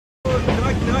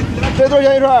这多少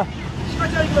钱一串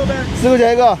？4块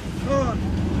钱一个。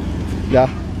俩。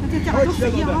这价格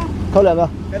便宜啊！烤2个。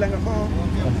来2个好。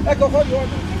哎，搞好久，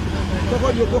搞好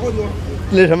久，搞好久。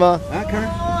那什么？啊，看。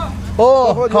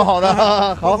哦，烤好的，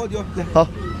好，好，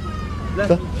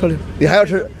走，手里，你还要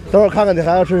吃？等会儿看看你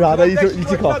还要吃啥？咱一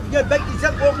起烤。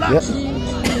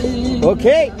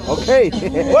OK，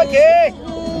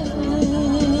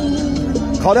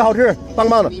 烤的好吃，棒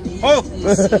棒的。哦，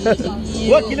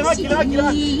我给了，10块钱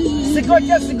，10块。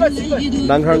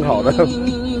南坑烤的。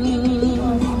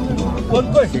滚，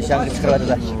先吃了这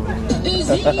个。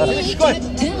10块，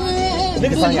那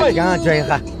个10块，两卷一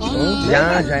下，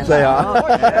这样。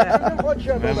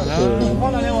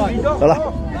走了，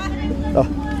走，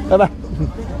拜拜。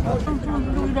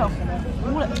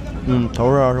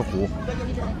头上是糊。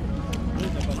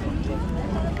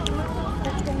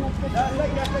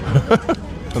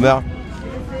怎么样？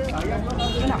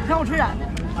挺好吃啊，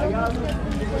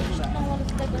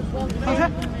好吃。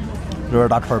这边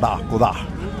大串大，够大。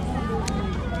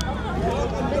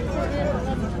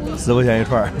10块钱一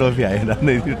串，多便宜的！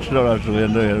那天吃到了10块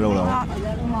钱这些肉了吗？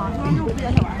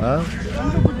啊？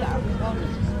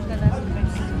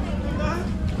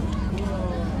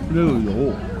这有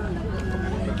油，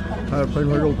还喷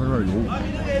串肉，喷串油。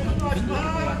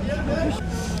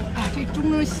哎，这中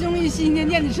正兴义新店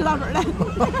店的吃到水了。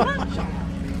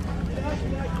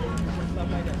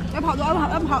咱跑多少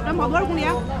公里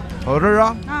啊？跑这儿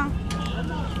啊？啊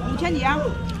，5000几啊？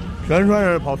全算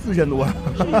是跑4000多。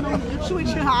是会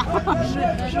吃它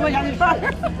，10块钱一串。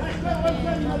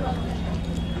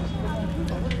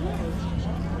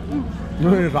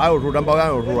那啥有数？咱保养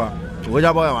有数啊。我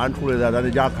家保养完出来的，咱这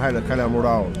家开2步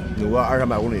道，有个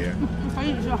200-300公里。赶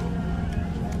紧吃。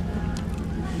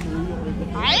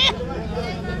哎呀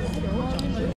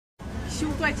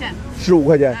，15块钱。15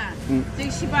块钱。这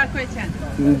个18块钱。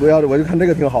不要的，我就看这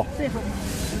个挺好。最好。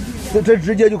这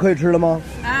直接就可以吃了吗？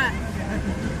哎。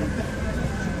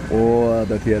我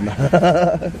的天哪！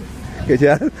给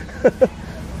钱。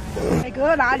给哥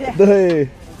哥拿去。对，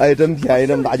哎，真便宜，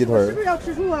这么大鸡腿。是不是要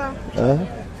吃醋啊？嗯。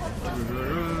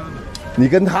你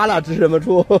跟他俩吃什么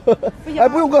醋？哎，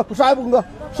不用哥，啥也不用哥，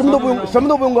什么都不用，什么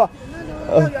都不用哥。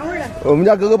要原味的。我们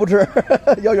家哥哥不吃，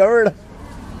要原味的。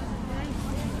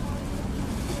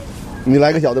你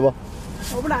来个小的不？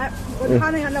我不来，我他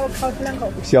那个让我烤吃2口。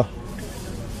行。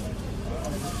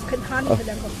跟他那吃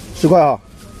2口。10块啊。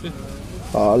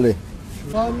好嘞。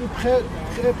啊，你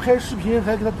拍视频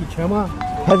还给他给钱吗？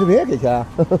拍视频也给钱啊？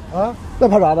啊？那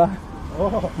怕啥的？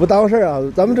哦，不耽误事啊。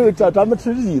咱们这个咱们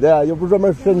吃自己的呀，又不是专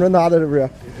门宣传他的，是不是？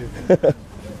还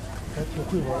挺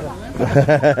会玩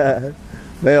的。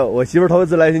没有，我媳妇头一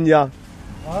次来新疆。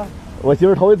啊？我媳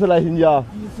妇头一次来新疆。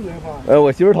第1次来吧？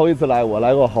我媳妇头一次来，我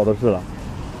来过好多次了。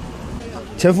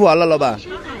钱付完了，老板。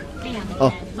哦。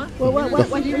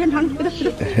我现场给他吃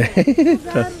的。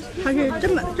他是这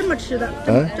么吃的，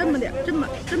这么点，这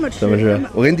么吃。怎么吃？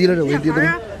我给你递了这，我给你递了。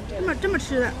这么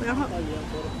吃的，然后。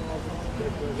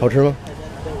好吃吗？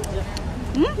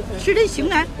吃的行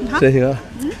啊，你看。真行啊。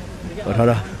我尝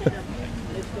尝。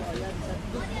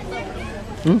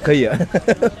可以。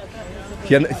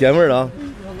咸味的啊，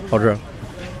好吃。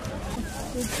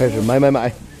开始买。没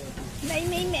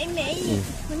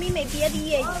别的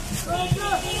耶。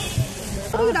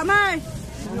这个咋卖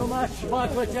？18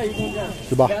块钱1公斤。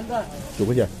9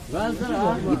块钱。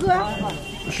一个。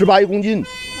18一公斤。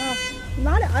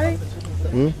拿俩呗。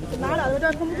拿俩有点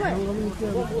分不出来。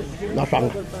拿3个。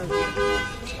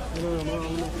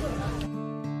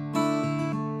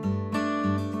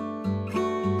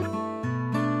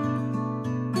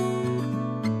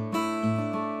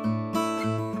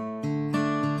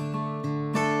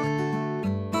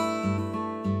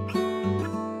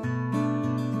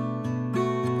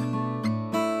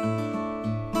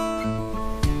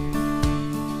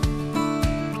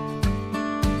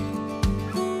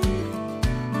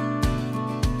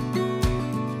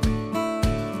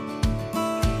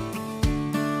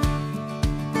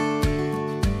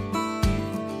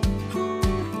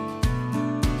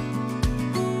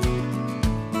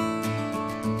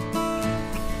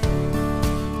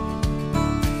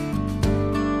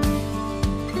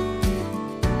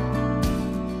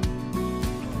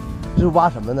这是挖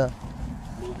什么呢？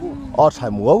哦，采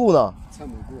蘑菇呢。采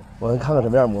蘑菇。我看看什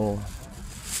么样蘑菇。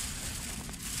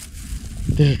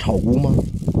这是草菇吗？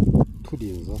土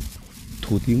钉子。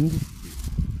土钉子。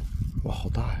哇，好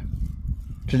大呀！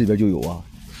这里边就有啊。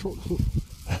少。我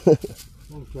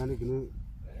们转的可能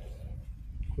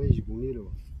转1公里了吧。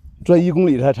转1公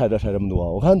里才采这么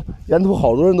多，我看沿途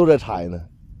好多人都在采呢。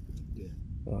对。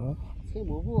啊。采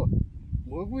蘑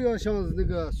菇要像那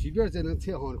个随便再能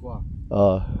采上的话。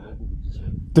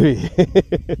对，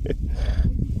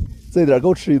这点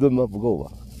够吃一顿吗？不够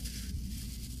吧？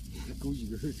够一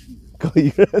个人吃。够一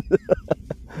个人。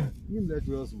你们这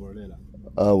主要是玩来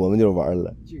了？我们就是玩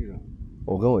了。几个人？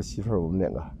我跟我媳妇儿，我们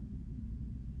2个。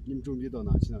你们准备到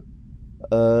哪去呢？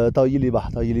到伊犁吧，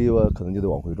到伊犁我可能就得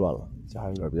往回转了，家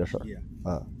有点别的事儿。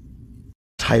啊，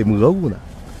采蘑菇呢，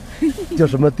叫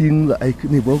什么钉子？哎，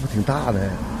那蘑菇挺大的。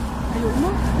有吗？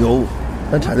有，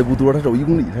但采的不多，他走1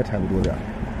公里才采不多点儿。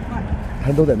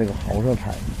他都在那个壕上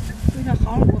采。就像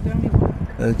壕上我边没有。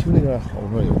就那个壕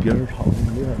上有，别人炒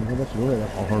没法，你看他始终在那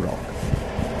壕上找。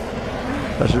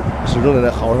他始终在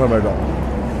那壕上面找。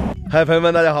嗨，朋友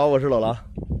们，大家好，我是老狼。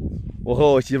我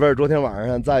和我媳妇儿昨天晚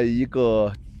上在一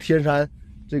个天山，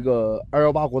这个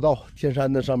218国道天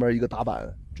山的上面一个打板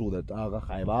住的，大概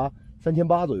海拔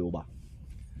3800左右吧。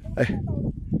哎，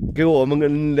给我们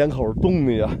跟2口冻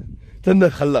的呀，真的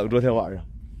很冷。昨天晚上，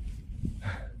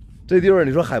这地方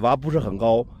你说海拔不是很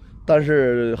高，但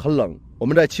是很冷。我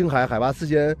们在青海海拔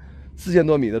4000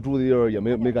多米的住的地方也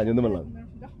没感觉那么冷，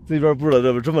这边不知道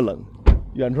怎么这么冷。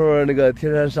远处那个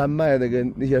天山山脉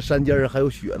那些山尖还有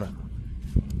雪呢。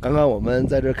刚刚我们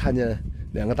在这看见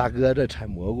2个大哥在采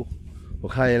蘑菇，我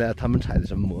看见了他们采的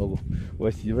什么蘑菇，我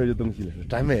媳妇儿就动心了，说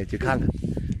咱们也去看看，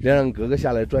让哥哥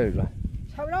下来转一转。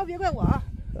采不着别怪我啊。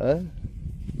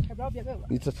采不着别怪我。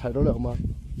你这采着了吗？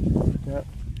这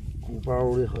鼓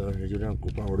包的好像是就这样，鼓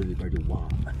包的里边就挖。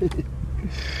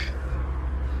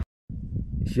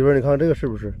媳妇儿，你看看这个是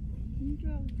不是？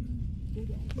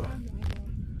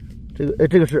这个哎，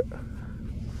这个是，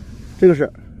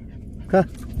看，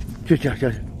去，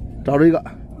找着一个。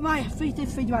妈呀，飞卷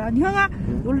了！你看看，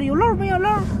有漏没有漏？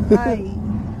哎，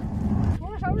我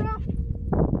找不着。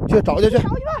去找去，找去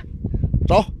吧。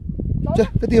找，去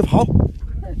这地方跑。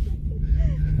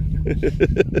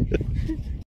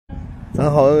咱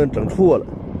好像整错了，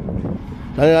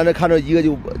咱刚才看着一个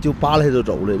就扒拉下就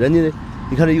走了，人家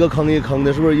你看这一个坑一个坑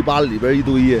的，是不是一扒拉里边一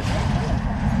堆？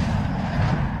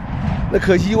那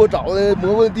可惜我找的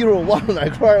蘑菇的地方我忘了哪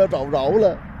块了，找不着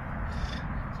了。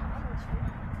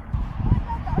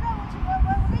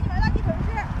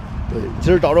对，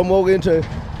今儿找着蘑菇给你吃，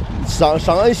赏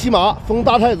恩西马，封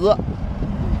大太子。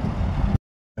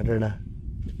看这儿呢。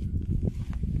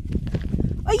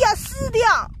哎呀，是的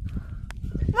呀！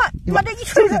妈这一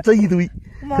吹，这是真一堆。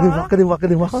跟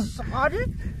你挖。啥这？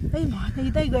哎呀妈，那一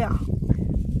袋个呀！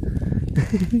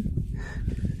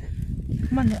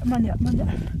慢点。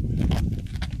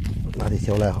那得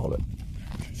小来好了。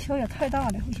小也太大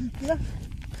了，你看，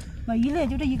我一列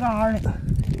就这一杆的。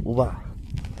有吧？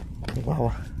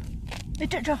挖。哎，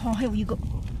这好像还有一个，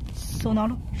手拿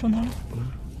了。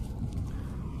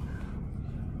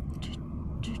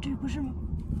这不是吗？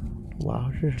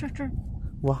挖是这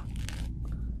挖，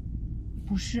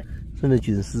不是，是那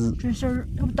菌丝。菌丝儿，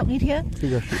要不等一天？这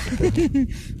个是，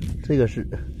这个是，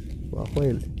挖坏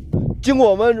了。经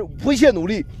过我们不懈努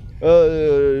力，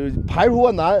排除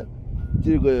万难，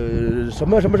这个什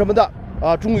么的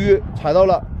啊，终于采到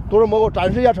了多少蘑菇，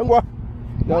展示一下成果，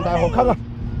让大家伙看看。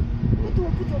不多。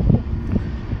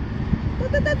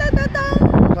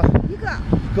当，一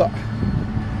个。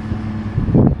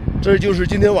这就是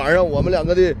今天晚上我们2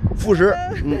个的副食。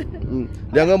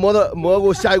2个蘑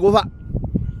菇下一锅饭，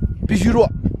必须做。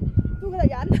多给点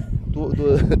盐呢。多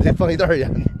得放1袋盐。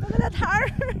多给点糖儿。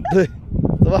对，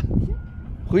走吧，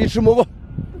回去吃蘑菇。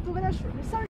多给点水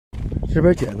丝儿。这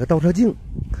边捡个倒车镜，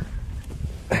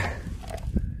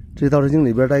这倒车镜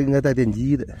里边应该带电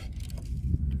机的。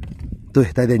对，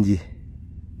带电机。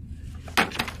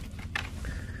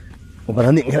我把它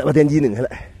拧开来，把电机拧开来。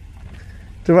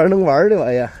这玩意儿能玩的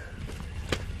玩意儿，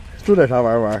做点啥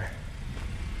玩？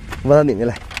我把它拧开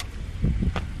来。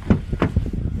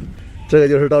这个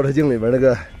就是倒车镜里边那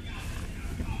个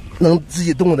能自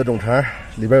己动的总成，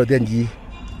里边有电机，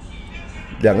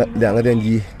两个电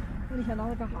机。那你想拿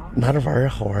它干啥？拿着玩啊，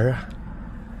好玩啊！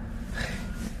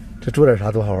这做点啥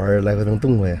多好玩啊，来回能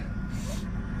动过呀。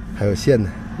还有线呢，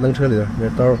扔车里头，那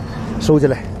刀收起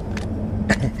来。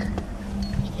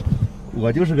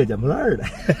我就是个捡破烂的，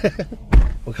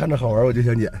我看着好玩我就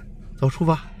想捡。走，出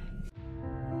发。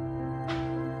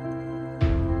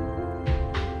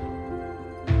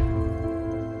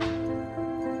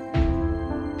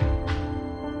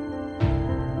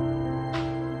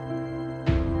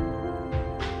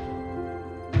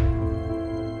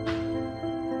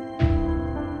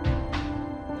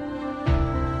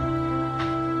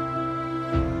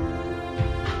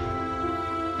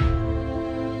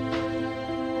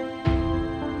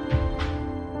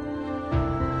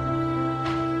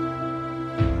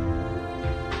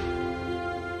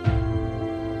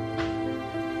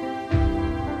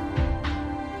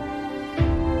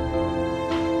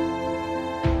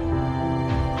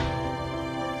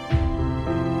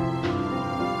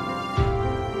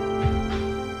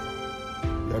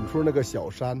头那个小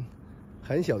山，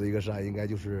很小的一个山，应该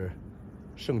就是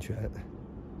圣泉。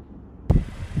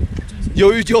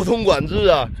由于交通管制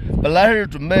啊，本来是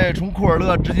准备从库尔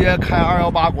勒直接开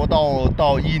218国道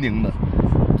到伊宁的，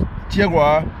结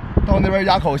果到那边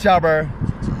垭口下边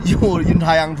又阴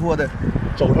差阳错的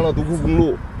走上了独库公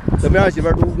路。怎么样，媳妇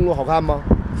儿？独库公路好看吗？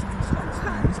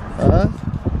好看。啊？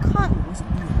看。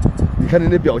你看你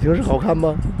那表情是好看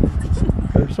吗？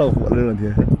上火了这两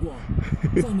天。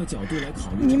换个角度来考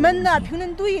虑，你们呢评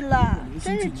论对了，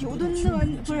真是9吨饿，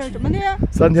不是怎么的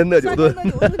？3天饿9顿，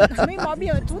没毛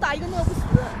病，主打一个饿不死。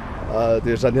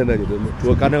对，3天饿9顿。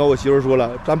我刚才跟我媳妇说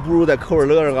了，咱不如在库尔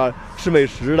勒上啊吃美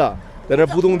食的，在那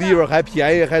不动地方还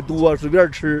便宜还多，随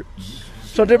便吃。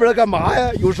上这边来干嘛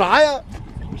呀？有啥呀？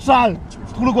山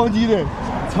秃噜光叽的，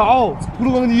草秃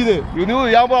噜光叽的，有牛有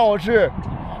羊不让我吃，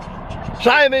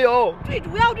啥也没有。最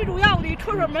主要的，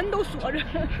厕所门都锁着。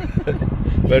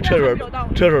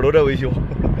厕所都在维修。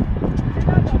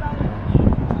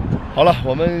好了，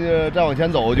我们再往前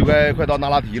走就快到那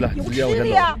拉提了，直接往前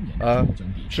走啊！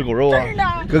吃狗肉啊！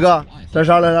哥哥，咱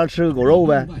商量吃个狗肉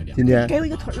呗。今天给我一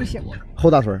个腿就行，后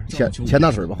大腿，前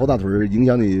大腿吧，后大腿影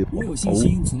响你我有信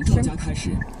心从庄家开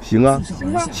始。行啊，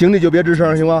行你就别吱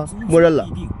声，行吗？默认了。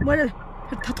默认了，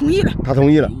他同意了。他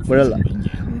同意了，默认了。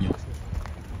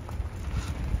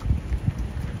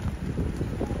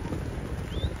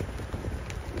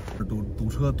堵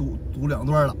车堵2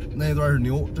段了，那一段是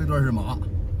牛，这段是马。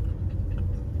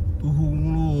独库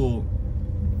公路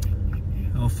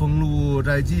要封路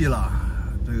在即了，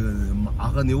这个马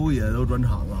和牛也都转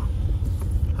场了，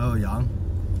还有羊。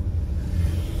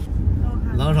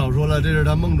郎嫂说了，这是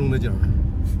他梦中的景，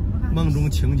梦中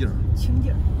情景。情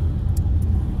景。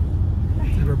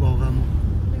这边不好看吗？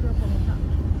这边不好看，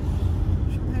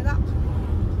水太大。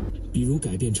比如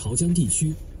改变潮江地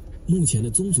区目前的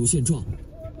宗族现状。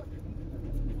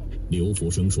刘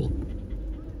福生说：“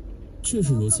确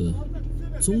实如此，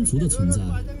宗族的存在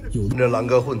有。”这狼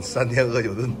哥混3天饿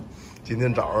9顿，今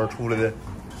天早上出来的，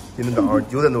今天早上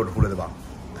9点多出来的吧？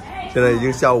现在已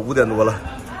经下午5点多了，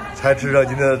才吃上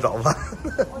今天的早饭，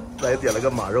再点了个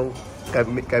马肉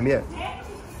盖面。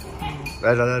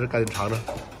来，咱赶紧尝尝，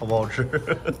好不好吃？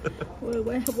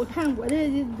我看我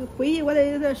这回去我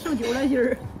得瘦9来斤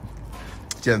儿。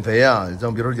减肥啊，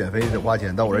咱别说减肥你得花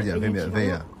钱，到我这减肥免费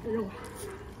呀。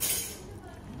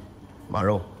马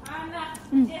肉，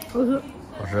好吃，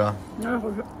好吃啊，哪儿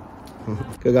好吃？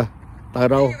哥哥，打个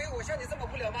招呼。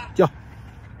叫，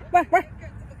玩，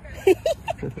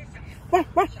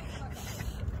玩，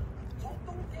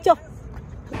叫。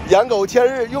养狗千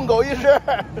日，用狗一时，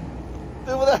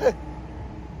对不对？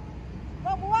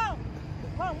忘不忘？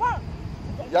忘。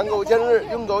养狗千日，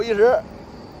用狗一时。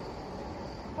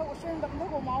看我身上怎么都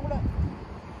狗毛了。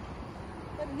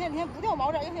那天不掉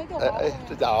毛，咋又掉毛了？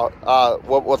这家伙啊，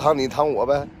我躺你躺我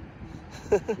呗。